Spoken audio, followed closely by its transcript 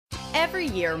Every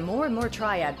year, more and more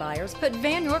Triad buyers put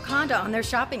Vann Honda on their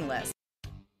shopping list.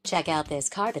 Check out this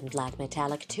carbon black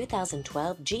metallic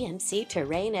 2012 GMC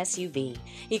Terrain SUV,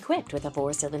 equipped with a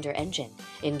 4-cylinder engine.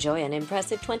 Enjoy an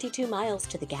impressive 22 miles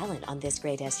to the gallon on this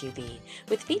great SUV,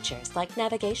 with features like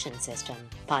navigation system,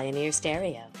 Pioneer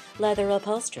stereo, leather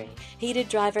upholstery, heated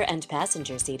driver and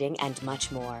passenger seating, and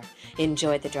much more.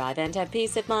 Enjoy the drive and have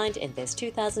peace of mind in this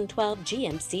 2012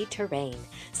 GMC Terrain.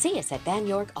 See us at Van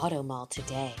York Auto Mall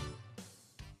today.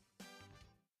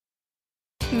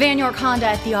 Vann Honda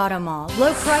at the Auto Mall.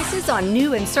 Low prices on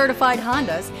new and certified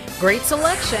Hondas, great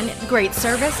selection, great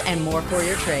service, and more for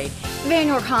your trade. Vann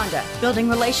Honda, building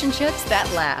relationships that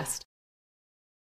last.